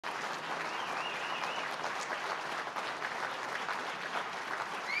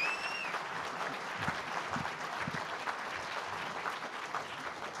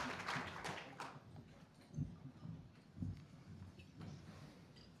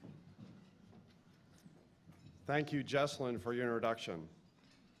Thank you, Jesselyn, for your introduction.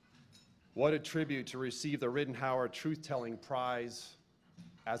 What a tribute to receive the Ridenhour Truth-Telling Prize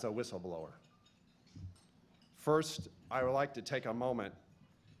as a whistleblower. First, I would like to take a moment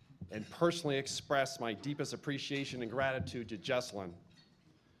and personally express my deepest appreciation and gratitude to Jesselyn.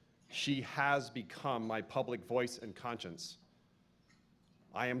 She has become my public voice and conscience.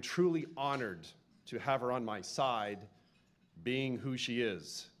 I am truly honored to have her on my side, being who she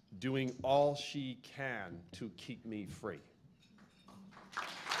is, doing all she can to keep me free.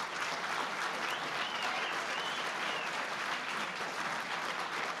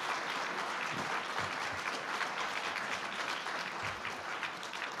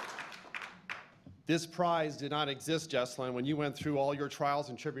 This prize did not exist, Jesselyn, when you went through all your trials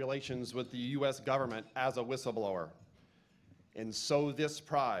and tribulations with the U.S. government as a whistleblower. And so this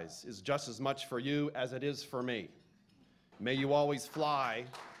prize is just as much for you as it is for me. May you always fly.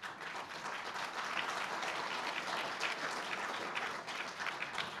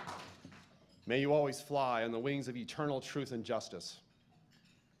 May you always fly on the wings of eternal truth and justice.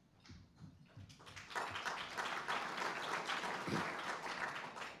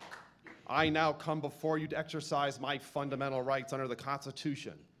 I now come before you to exercise my fundamental rights under the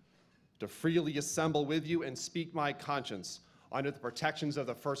Constitution, to freely assemble with you and speak my conscience under the protections of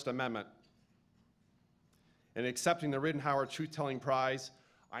the First Amendment. In accepting the Ridenhour Truth-Telling Prize,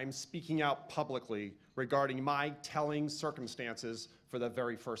 I'm speaking out publicly regarding my telling circumstances for the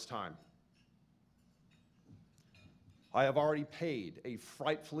very first time. I have already paid a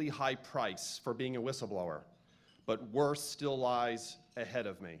frightfully high price for being a whistleblower, but worse still lies ahead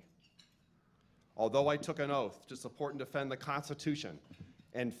of me. Although I took an oath to support and defend the Constitution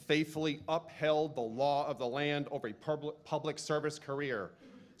and faithfully upheld the law of the land over a public service career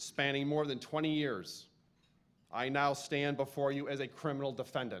spanning more than 20 years, I now stand before you as a criminal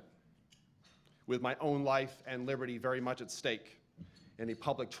defendant with my own life and liberty very much at stake in a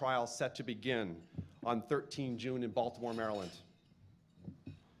public trial set to begin on 13 June in Baltimore, Maryland.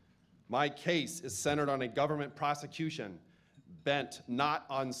 My case is centered on a government prosecution bent not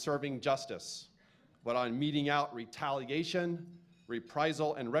on serving justice, but on meting out retaliation,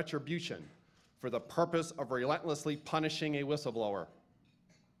 reprisal, and retribution for the purpose of relentlessly punishing a whistleblower.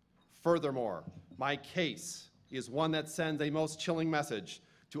 Furthermore, my case is one that sends a most chilling message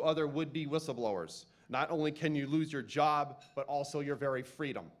to other would-be whistleblowers. Not only can you lose your job, but also your very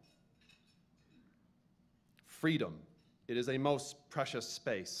freedom. Freedom, it is a most precious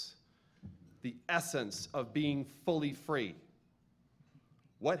space, the essence of being fully free.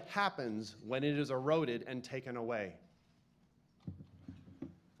 What happens when it is eroded and taken away?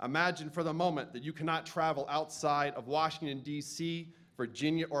 Imagine for the moment that you cannot travel outside of Washington, D.C.,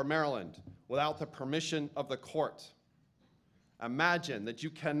 Virginia, or Maryland without the permission of the court. Imagine that you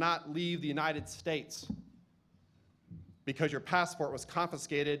cannot leave the United States because your passport was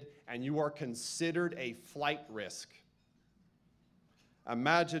confiscated and you are considered a flight risk.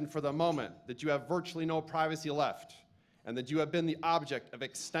 Imagine for the moment that you have virtually no privacy left and that you have been the object of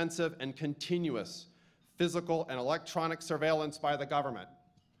extensive and continuous physical and electronic surveillance by the government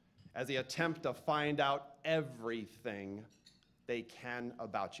as they attempt to find out everything they can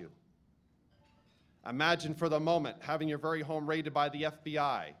about you. Imagine for the moment having your very home raided by the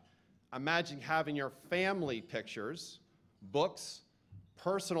FBI. Imagine having your family pictures, books,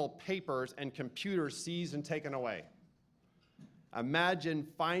 personal papers, and computers seized and taken away. Imagine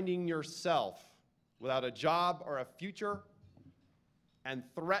finding yourself without a job or a future and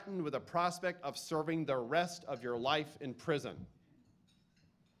threatened with the prospect of serving the rest of your life in prison.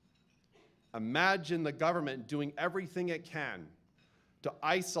 Imagine the government doing everything it can to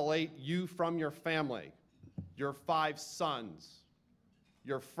isolate you from your family, your 5 sons,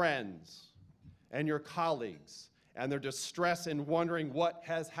 your friends, and your colleagues, and their distress in wondering what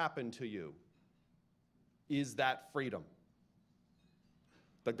has happened to you. Is that freedom?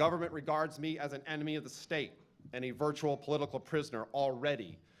 The government regards me as an enemy of the state and a virtual political prisoner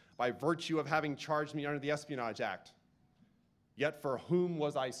already by virtue of having charged me under the Espionage Act. Yet for whom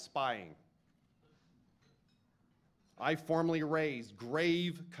was I spying? I formally raised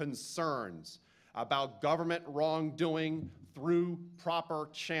grave concerns about government wrongdoing through proper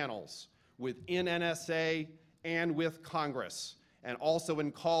channels within NSA and with Congress, and also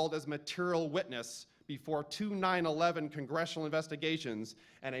been called as material witness before 2 9/11 congressional investigations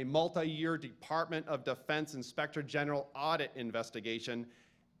and a multi-year Department of Defense Inspector General audit investigation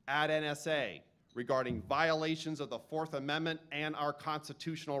at NSA regarding violations of the Fourth Amendment and our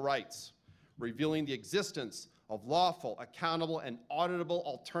constitutional rights, revealing the existence of lawful, accountable, and auditable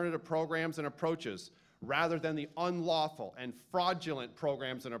alternative programs and approaches rather than the unlawful and fraudulent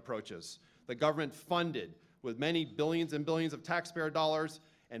programs and approaches the government funded with many billions and billions of taxpayer dollars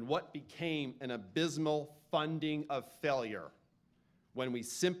and what became an abysmal funding of failure when we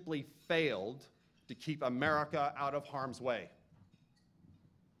simply failed to keep America out of harm's way.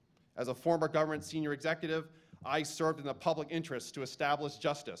 As a former government senior executive, I served in the public interest to establish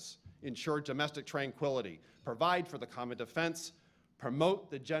justice, ensure domestic tranquility, provide for the common defense, promote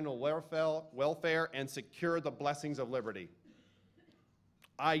the general welfare, and secure the blessings of liberty.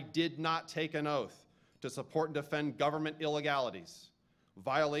 I did not take an oath to support and defend government illegalities,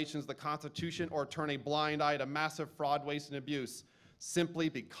 violations of the Constitution, or turn a blind eye to massive fraud, waste, and abuse simply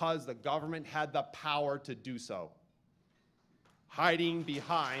because the government had the power to do so. Hiding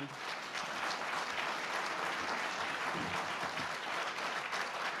behind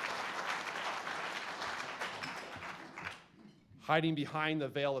the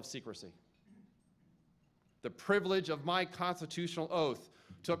veil of secrecy. The privilege of my constitutional oath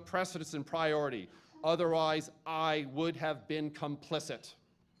took precedence and priority. Otherwise, I would have been complicit.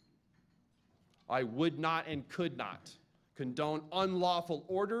 I would not and could not condone unlawful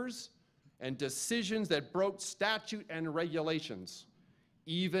orders and decisions that broke statute and regulations,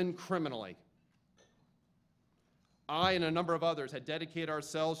 even criminally. I and a number of others had dedicated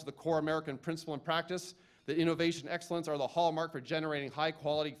ourselves to the core American principle and practice that innovation and excellence are the hallmark for generating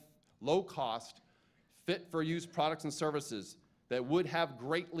high-quality, low-cost, fit-for-use products and services that would have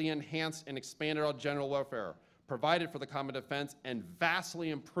greatly enhanced and expanded our general welfare, provided for the common defense, and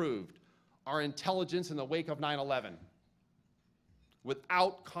vastly improved our intelligence in the wake of 9/11,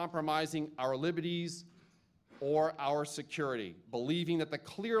 without compromising our liberties or our security, believing that the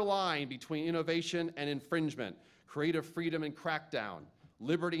clear line between innovation and infringement, creative freedom and crackdown,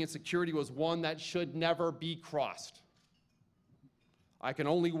 liberty and security was one that should never be crossed. I can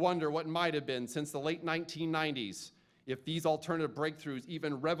only wonder what might have been since the late 1990s if these alternative breakthroughs,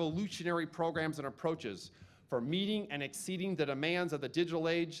 even revolutionary programs and approaches for meeting and exceeding the demands of the digital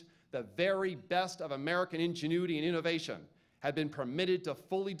age, the very best of American ingenuity and innovation, had been permitted to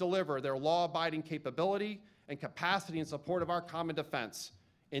fully deliver their law-abiding capability and capacity in support of our common defense,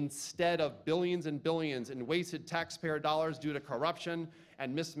 instead of billions and billions in wasted taxpayer dollars due to corruption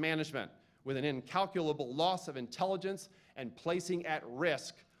and mismanagement, with an incalculable loss of intelligence and placing at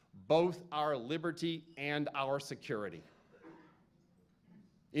risk both our liberty and our security.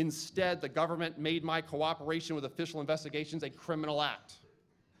 Instead, the government made my cooperation with official investigations a criminal act.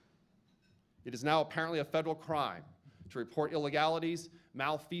 It is now apparently a federal crime to report illegalities,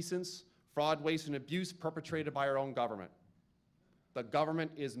 malfeasance, fraud, waste, and abuse perpetrated by our own government. The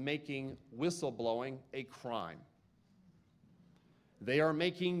government is making whistleblowing a crime. They are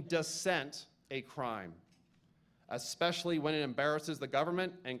making dissent a crime, especially when it embarrasses the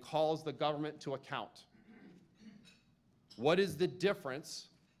government and calls the government to account. What is the difference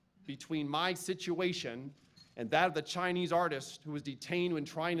between my situation and that of the Chinese artist who was detained when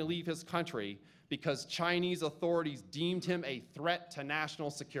trying to leave his country because Chinese authorities deemed him a threat to national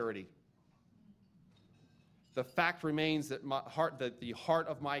security? The fact remains that the heart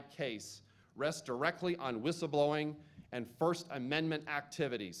of my case rests directly on whistleblowing and First Amendment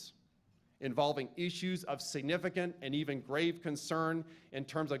activities involving issues of significant and even grave concern in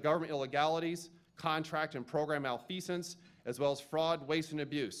terms of government illegalities, contract and program malfeasance, as well as fraud, waste, and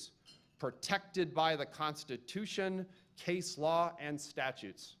abuse, protected by the Constitution, case law, and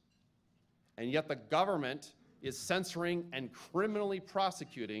statutes. And yet the government is censoring and criminally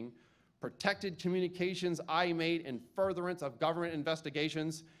prosecuting protected communications I made in furtherance of government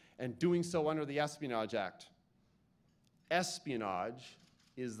investigations, and doing so under the Espionage Act. Espionage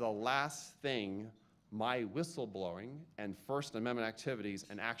is the last thing my whistleblowing and First Amendment activities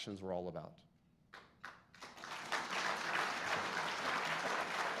and actions were all about.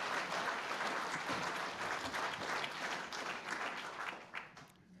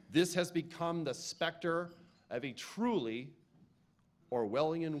 This has become the specter of a truly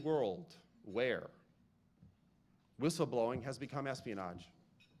Orwellian world where whistleblowing has become espionage.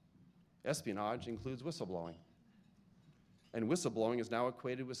 Espionage includes whistleblowing. And whistleblowing is now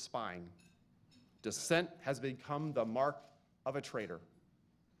equated with spying. Dissent has become the mark of a traitor.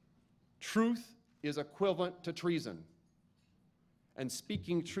 Truth is equivalent to treason. And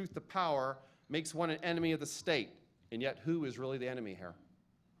speaking truth to power makes one an enemy of the state. And yet, who is really the enemy here?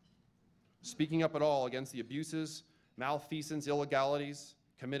 Speaking up at all against the abuses, malfeasance, illegalities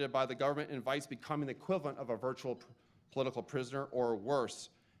committed by the government invites becoming the equivalent of a virtual political prisoner, or worse,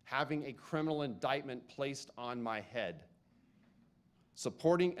 having a criminal indictment placed on my head.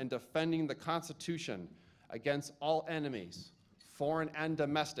 Supporting and defending the Constitution against all enemies, foreign and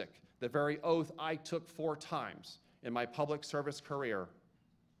domestic, the very oath I took 4 times in my public service career,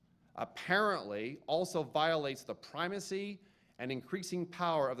 apparently also violates the primacy and increasing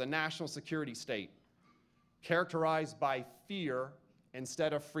power of the national security state, characterized by fear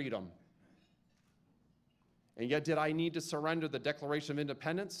instead of freedom. And yet, did I need to surrender the Declaration of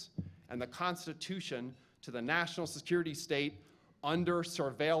Independence and the Constitution to the national security state under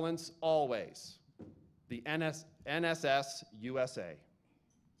surveillance always? The NSS USA.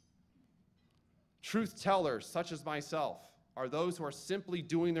 Truth tellers, such as myself, are those who are simply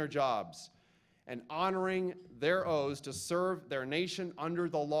doing their jobs and honoring their oaths to serve their nation under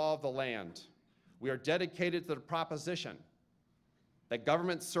the law of the land. We are dedicated to the proposition that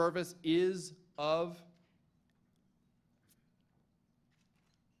government service is of,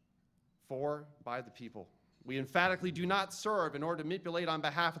 for, by the people. We emphatically do not serve in order to manipulate on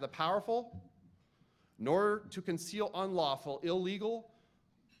behalf of the powerful, nor to conceal unlawful, illegal,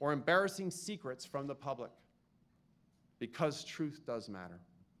 or embarrassing secrets from the public, because truth does matter.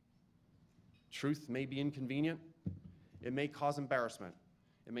 Truth may be inconvenient. It may cause embarrassment.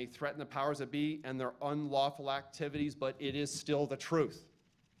 It may threaten the powers that be and their unlawful activities, but it is still the truth.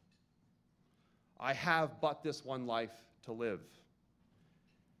 I have but this one life to live.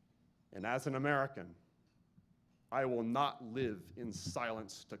 And as an American, I will not live in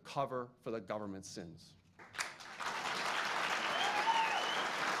silence to cover for the government's sins.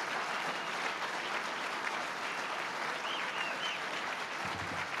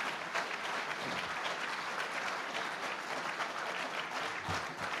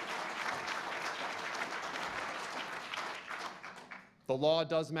 The law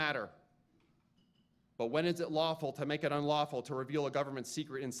does matter. But when is it lawful to make it unlawful to reveal a government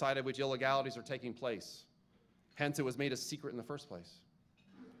secret inside of which illegalities are taking place? Hence, it was made a secret in the first place.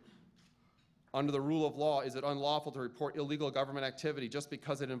 Under the rule of law, is it unlawful to report illegal government activity just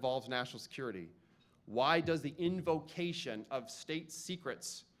because it involves national security? Why does the invocation of state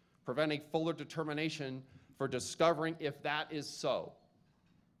secrets prevent a fuller determination for discovering if that is so?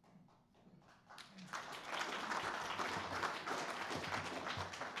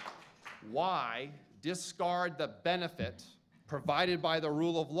 Why discard the benefit provided by the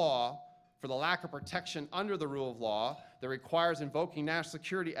rule of law for the lack of protection under the rule of law that requires invoking national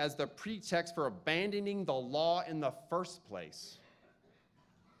security as the pretext for abandoning the law in the first place?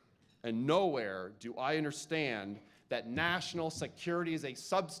 And nowhere do I understand that national security is a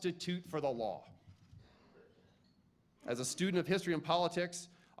substitute for the law. As a student of history and politics,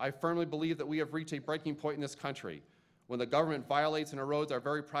 I firmly believe that we have reached a breaking point in this country when the government violates and erodes our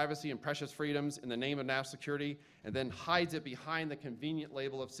very privacy and precious freedoms in the name of national security and then hides it behind the convenient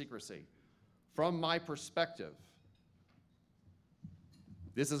label of secrecy. From my perspective,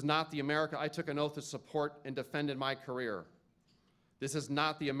 this is not the America I took an oath to support and defend in my career. This is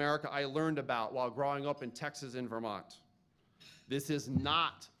not the America I learned about while growing up in Texas and Vermont. This is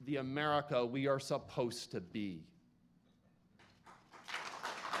not the America we are supposed to be.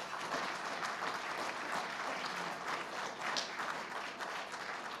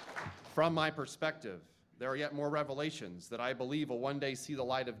 From my perspective, there are yet more revelations that I believe will one day see the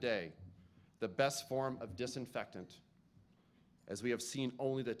light of day, the best form of disinfectant, as we have seen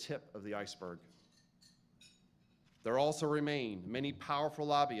only the tip of the iceberg. There also remain many powerful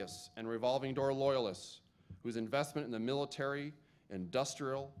lobbyists and revolving door loyalists whose investment in the military,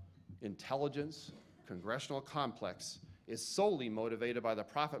 industrial, intelligence, congressional complex is solely motivated by the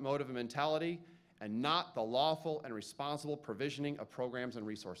profit motive and mentality and not the lawful and responsible provisioning of programs and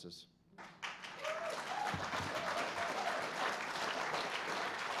resources.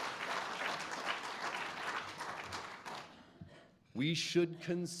 We should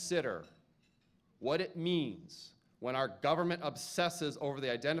consider what it means when our government obsesses over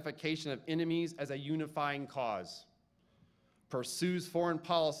the identification of enemies as a unifying cause, pursues foreign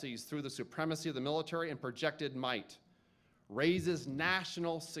policies through the supremacy of the military and projected might, raises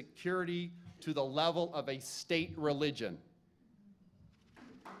national security to the level of a state religion,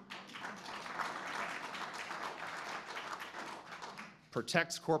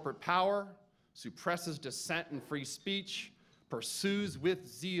 protects corporate power, suppresses dissent and free speech, pursues with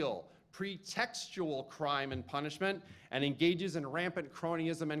zeal pretextual crime and punishment, and engages in rampant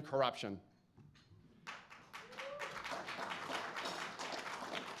cronyism and corruption.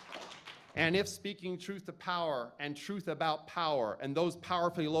 And if speaking truth to power and truth about power and those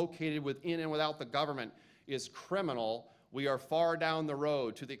powerfully located within and without the government is criminal, we are far down the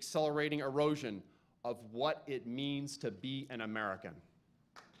road to the accelerating erosion of what it means to be an American.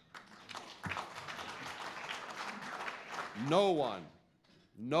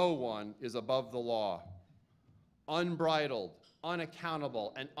 No one is above the law. Unbridled,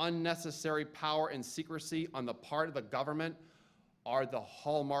 unaccountable, and unnecessary power and secrecy on the part of the government are the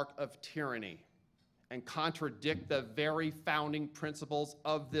hallmark of tyranny and contradict the very founding principles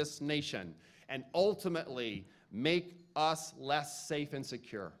of this nation and ultimately make us less safe and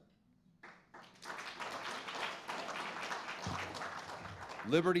secure.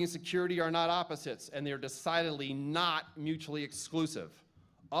 Liberty and security are not opposites, and they're decidedly not mutually exclusive.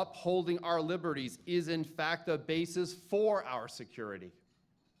 Upholding our liberties is, in fact, the basis for our security.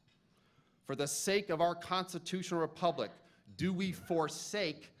 For the sake of our constitutional republic, do we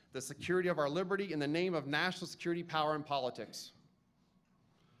forsake the security of our liberty in the name of national security, power, and politics?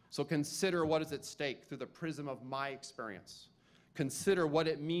 So consider what is at stake through the prism of my experience. Consider what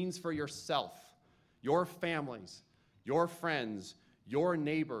it means for yourself, your families, your friends, your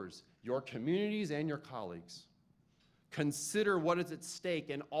neighbors, your communities, and your colleagues. Consider what is at stake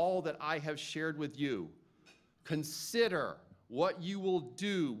in all that I have shared with you. Consider what you will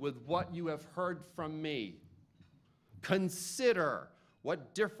do with what you have heard from me. Consider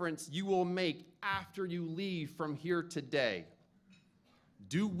what difference you will make after you leave from here today.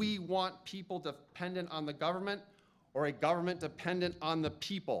 Do we want people dependent on the government or a government dependent on the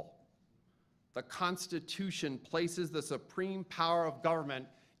people? The Constitution places the supreme power of government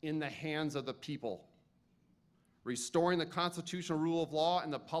in the hands of the people. Restoring the constitutional rule of law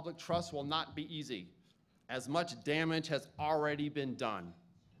and the public trust will not be easy, as much damage has already been done.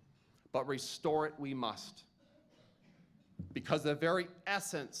 But restore it we must. Because the very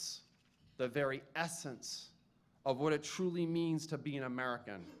essence of what it truly means to be an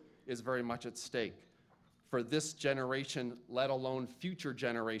American is very much at stake for this generation, let alone future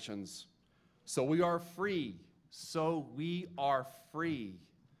generations. So we are free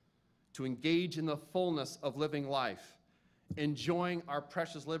to engage in the fullness of living life, enjoying our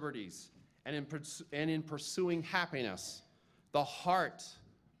precious liberties, and in pursuing happiness, the heart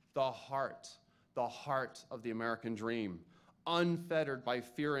of the American dream, unfettered by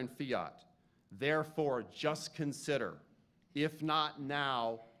fear and fiat. Therefore, just consider, if not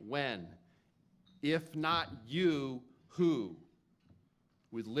now, when? If not you, who?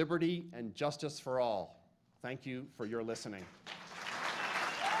 With liberty and justice for all. Thank you for your listening.